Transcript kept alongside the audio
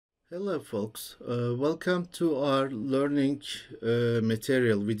Hello, folks. Welcome to our learning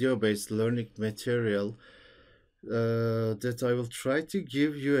material, video-based learning material that I will try to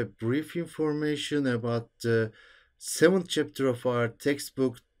give you a brief information about the seventh chapter of our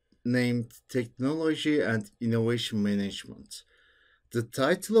textbook named Technology and Innovation Management. The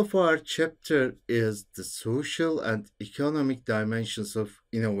title of our chapter is The Social and Economic Dimensions of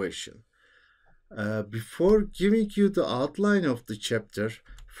Innovation. Before giving you the outline of the chapter,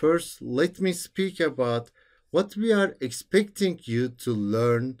 first let me speak about what we are expecting you to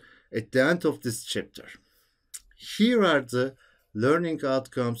learn at the end of this chapter. Here are the learning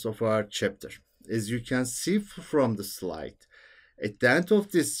outcomes of our chapter. As you can see from the slide, at the end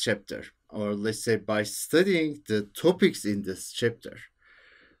of this chapter, or let's say by studying the topics in this chapter,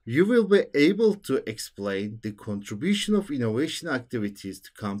 you will be able to explain the contribution of innovation activities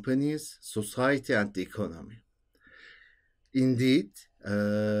to companies, society, and the economy. Indeed,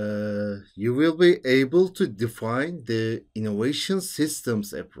 you will be able to define the innovation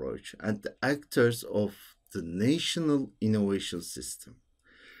systems approach and the actors of the national innovation system.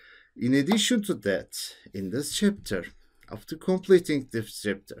 In addition to that, in this chapter, after completing this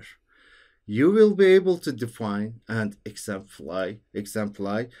chapter, you will be able to define and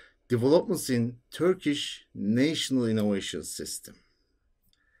exemplify developments in Turkish national innovation system.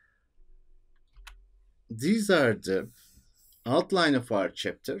 These are the outline of our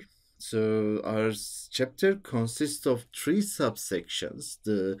chapter. So our chapter consists of three subsections.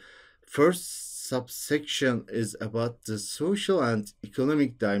 The first subsection is about the social and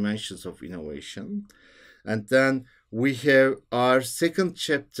economic dimensions of innovation. And then we have our second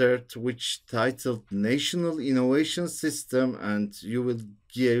chapter, which titled National Innovation System, and you will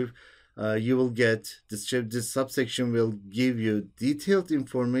get this subsection will give you detailed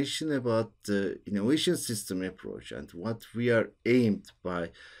information about the innovation system approach and what we are aimed by,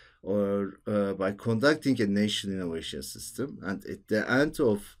 or by conducting a national innovation system. And at the end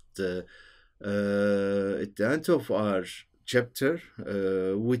of our chapter,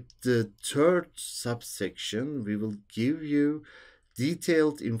 with the third subsection, we will give you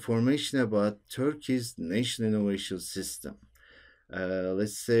detailed information about Turkey's national innovation system.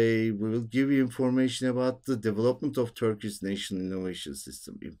 Let's say we will give you information about the development of Turkey's national innovation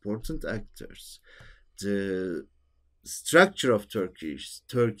system, important actors, the structure of Turkey's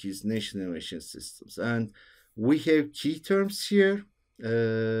national innovation systems, and we have key terms here,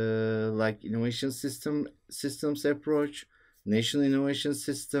 like innovation systems approach, national innovation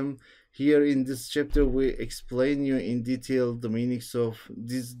system. Here in this chapter, we explain you in detail the meanings of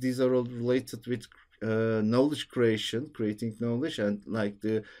these. These are all related with knowledge creating knowledge, and like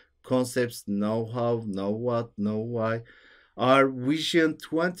the concepts know how, know what, know why. Our Vision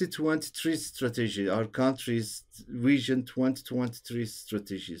 2023 strategy, our country's Vision 2023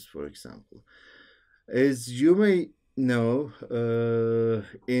 strategies, for example. As you may know,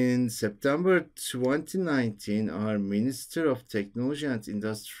 in September 2019, our Minister of Technology and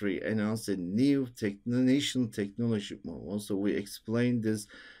Industry announced a new national technology move. Also, we explained this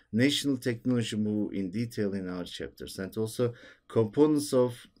national technology move in detail in our chapters, and also components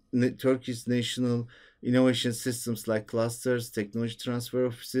of Turkey's national innovation systems like clusters, technology transfer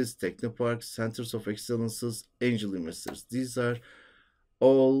offices, technoparks, centers of excellences, angel investors. These are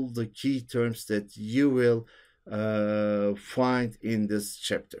all the key terms that you will find in this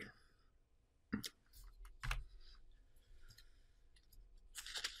chapter.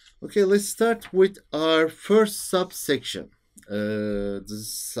 Okay, let's start with our first subsection. The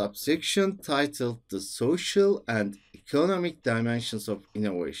subsection titled The Social and Economic Dimensions of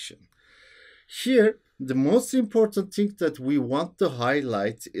Innovation. Here, the most important thing that we want to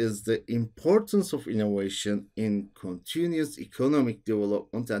highlight is the importance of innovation in continuous economic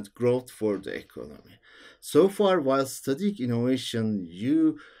development and growth for the economy. So far, while studying innovation,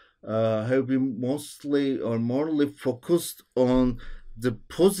 you have been mostly or morely focused on the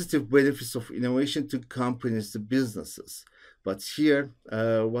positive benefits of innovation to companies, to businesses. But here,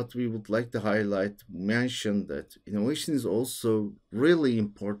 what we would like to highlight, mention that innovation is also really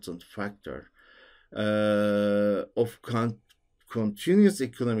important factor of continuous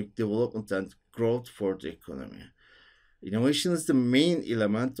economic development and growth for the economy. Innovation is the main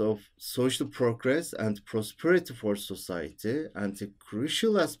element of social progress and prosperity for society, and a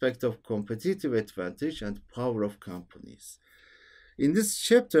crucial aspect of competitive advantage and power of companies. In this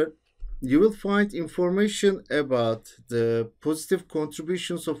chapter, you will find information about the positive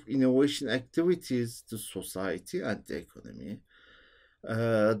contributions of innovation activities to society and the economy,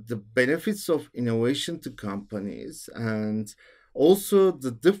 the benefits of innovation to companies, and also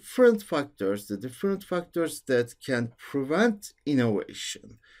the different factors that can prevent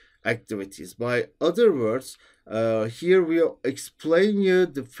innovation, activities. By other words, here we'll explain you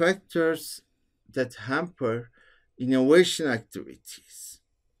the factors that hamper innovation activities.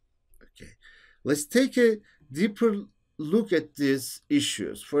 Okay, let's take a deeper look at these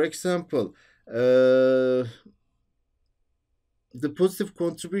issues. For example, the positive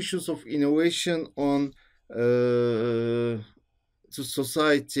contributions of innovation on to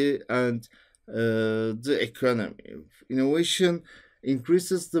society and the economy. Innovation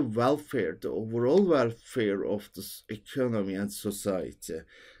increases the welfare, the overall welfare of the economy and society,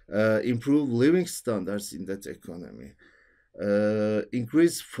 improve living standards in that economy,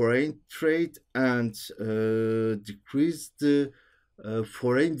 increase foreign trade, and decrease the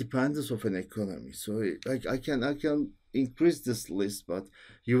foreign dependence of an economy. So I can increase this list, but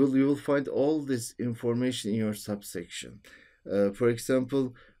you will find all this information in your subsection. For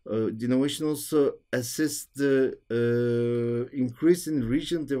example, the innovation also assists the increase in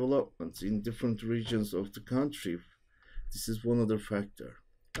region development in different regions of the country. This is one other factor.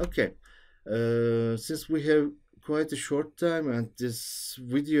 Okay, since we have quite a short time and this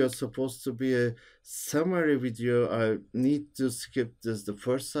video is supposed to be a summary video, I need to skip the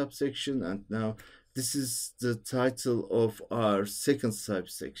first subsection, and now this is the title of our second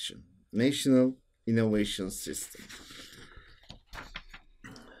subsection, National Innovation System.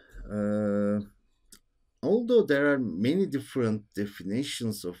 Although there are many different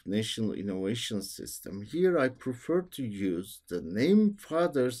definitions of national innovation system, here I prefer to use the name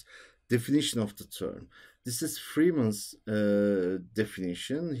father's definition of the term. This is Freeman's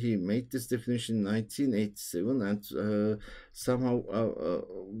definition. He made this definition in 1987, and somehow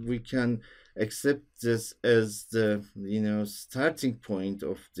we can accept this as the starting point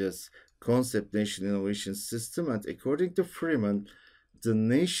of this concept, national innovation system. And according to Freeman, the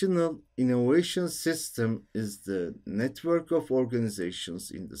national innovation system is the network of organizations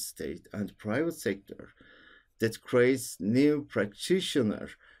in the state and private sector that creates new practitioner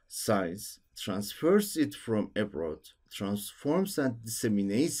science, transfers it from abroad, transforms and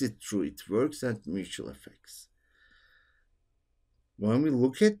disseminates it through its works and mutual effects. When we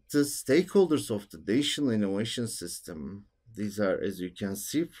look at the stakeholders of the national innovation system, these are, as you can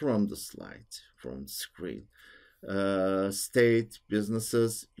see from the slide, from the screen, state,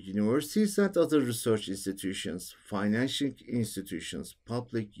 businesses, universities, and other research institutions, financial institutions,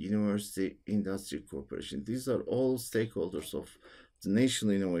 public, university, industry, corporation. These are all stakeholders of the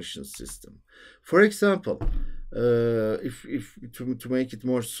national innovation system. For example, if to make it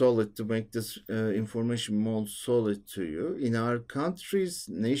more solid, to make this information more solid to you, in our country's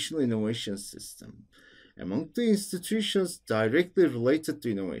national innovation system, among the institutions directly related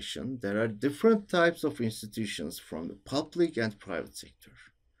to innovation, there are different types of institutions from the public and private sector.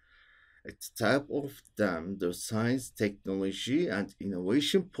 At the top of them, the Science, Technology, and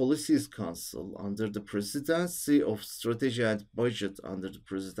Innovation Policies Council under the Presidency of Strategy and Budget under the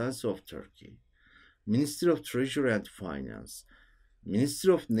Presidency of Turkey, Ministry of Treasury and Finance,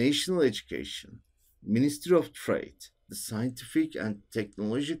 Ministry of National Education, Ministry of Trade, the Scientific and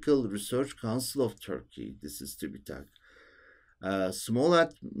Technological Research Council of Turkey, this is TÜBİTAK, Small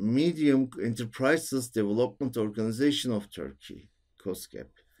and Medium Enterprises Development Organization of Turkey, KOSGEB,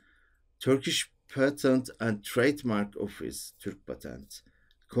 Turkish Patent and Trademark Office, Türkpatent,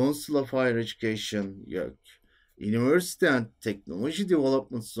 Council of Higher Education, YÖK. University and Technology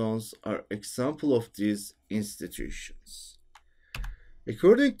Development Zones are example of these institutions.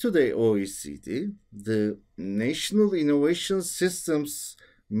 According to the OECD, the national innovation systems,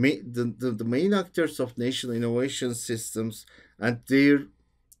 the main actors of national innovation systems and their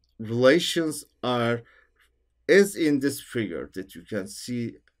relations are as in this figure that you can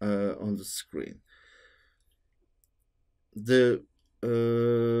see on the screen. The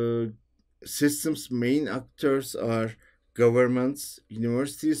system's main actors are governments,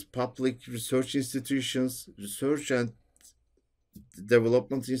 universities, public research institutions, research and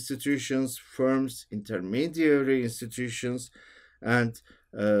development institutions, firms, intermediary institutions, and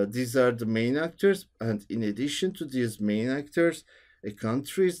these are the main actors. And in addition to these main actors, a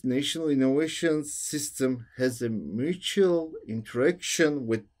country's national innovation system has a mutual interaction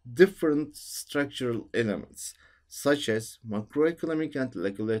with different structural elements, such as macroeconomic and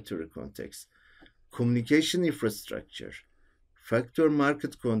regulatory context, communication infrastructure, factor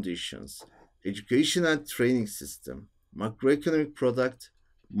market conditions, education and training system, macroeconomic product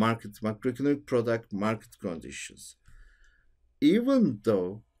market conditions. Even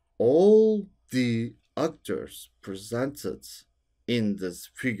though all the actors presented in this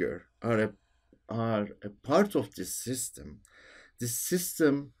figure are a part of this system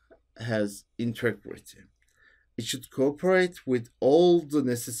has integrity. it should cooperate with all the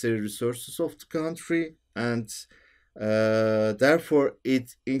necessary resources of the country, and therefore it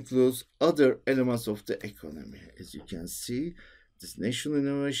includes other elements of the economy. As you can see, this national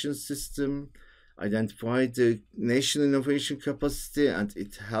innovation system identify the national innovation capacity, and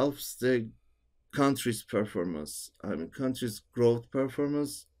it helps the country's performance. I mean, country's growth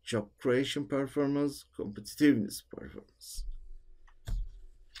performance, job creation performance, competitiveness performance.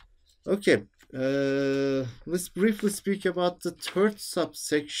 Okay, let's briefly speak about the third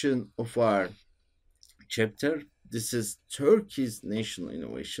subsection of our chapter. This is Turkey's national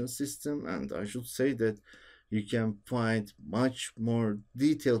innovation system, and I should say that you can find much more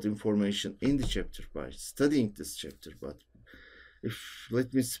detailed information in the chapter by studying this chapter. But let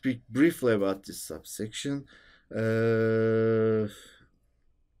me speak briefly about this subsection. The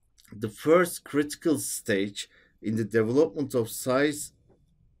first critical stage in the development of science,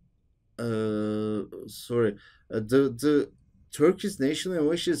 the Turkish national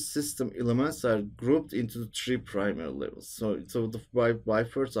innovation system elements are grouped into three primary levels. By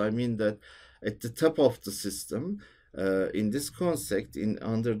first I mean that at the top of the system, in this concept,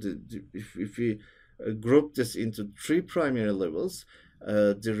 if we group this into three primary levels,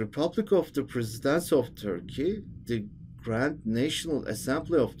 the Republic of the Presidency of Turkey, the Grand National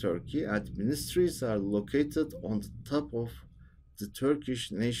Assembly of Turkey, and ministries are located on the top of the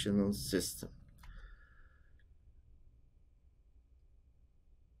Turkish national system.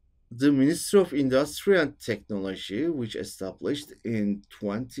 The Ministry of Industry and Technology, which established in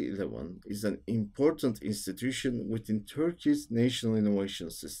 2011, is an important institution within Turkey's national innovation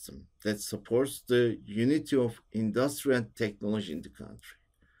system that supports the unity of industry and technology in the country.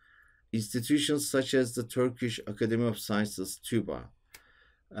 Institutions such as the Turkish Academy of Sciences,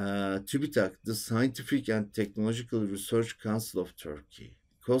 TÜBİTAK, the Scientific and Technological Research Council of Turkey,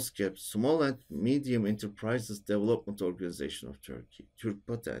 KOSGEB, Small and Medium Enterprises Development Organization of Turkey,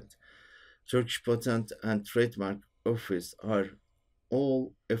 TürkPatent, Turkish Patent and Trademark Office are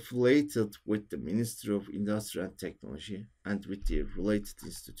all affiliated with the Ministry of Industry and Technology and with their related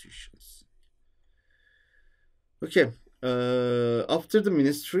institutions. Okay, after the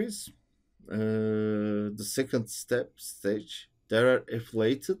ministries, the second stage, there are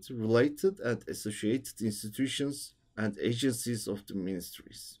affiliated, related, and associated institutions and agencies of the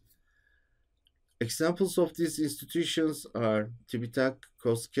ministries. Examples of these institutions are TÜBİTAK,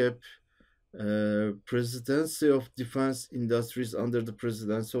 KOSGEB, Presidency of Defense Industries under the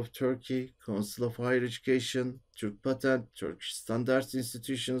Presidency of Turkey, Council of Higher Education, TürkPatent, Turkish Standards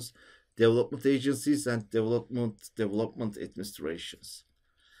Institutions, development agencies, and development administrations.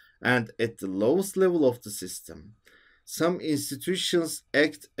 And at the lowest level of the system, some institutions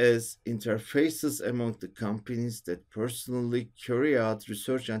act as interfaces among the companies that personally carry out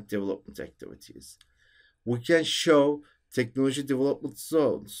research and development activities. We can show technology development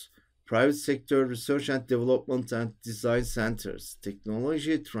zones, private sector research and development and design centers,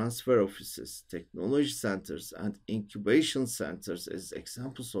 technology transfer offices, technology centers, and incubation centers as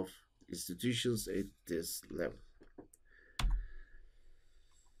examples of institutions at this level.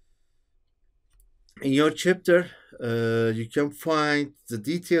 In your chapter, you can find the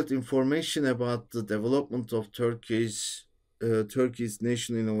detailed information about the development of Turkey's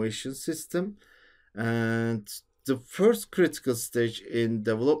national innovation system, and the first critical stage in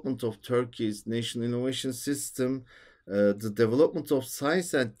development of Turkey's national innovation system, the development of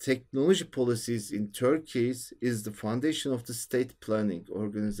science and technology policies in Turkey is the foundation of the state planning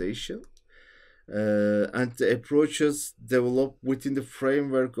organization. And the approaches developed within the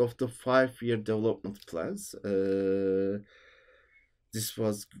framework of the 5-year development plans.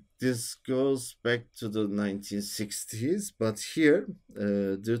 This goes back to the 1960s, but here,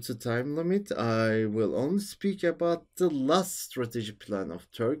 due to time limit, I will only speak about the last strategy plan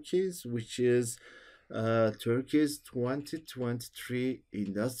of Turkey's, which is Turkey's 2023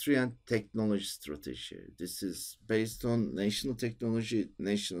 Industry and Technology Strategy. This is based on national technology,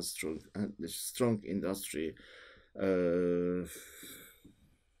 national strong industry.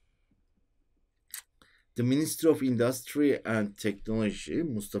 The Ministry of Industry and Technology,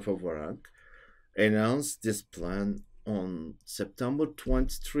 Mustafa Varank, announced this plan on September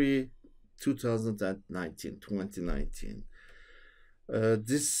 23, 2019.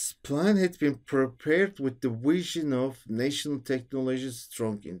 This plan had been prepared with the vision of national technology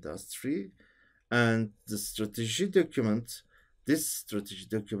strong industry, and this strategy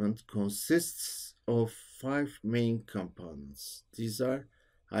document consists of 5 main components. These are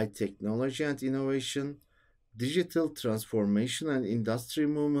high technology and innovation, digital transformation and industry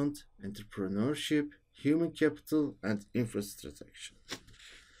movement, entrepreneurship, human capital, and infrastructure.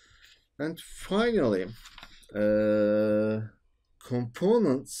 And finally,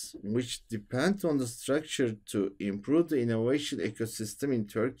 Components which depend on the structure to improve the innovation ecosystem in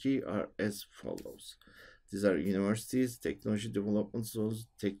Turkey are as follows. These are universities, technology development zones,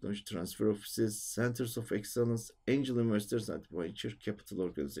 technology transfer offices, centers of excellence, angel investors, and venture capital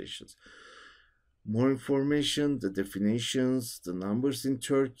organizations. More information, the definitions, the numbers in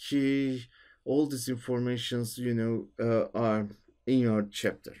Turkey, all these informations, are in your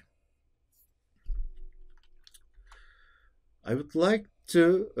chapter. I would like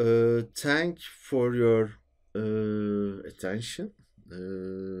to thank for your attention.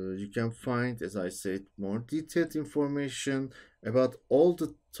 You can find, as I said, more detailed information about all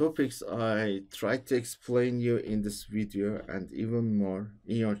the topics I tried to explain you in this video and even more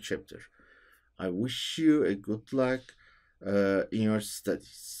in your chapter. I wish you a good luck in your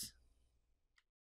studies.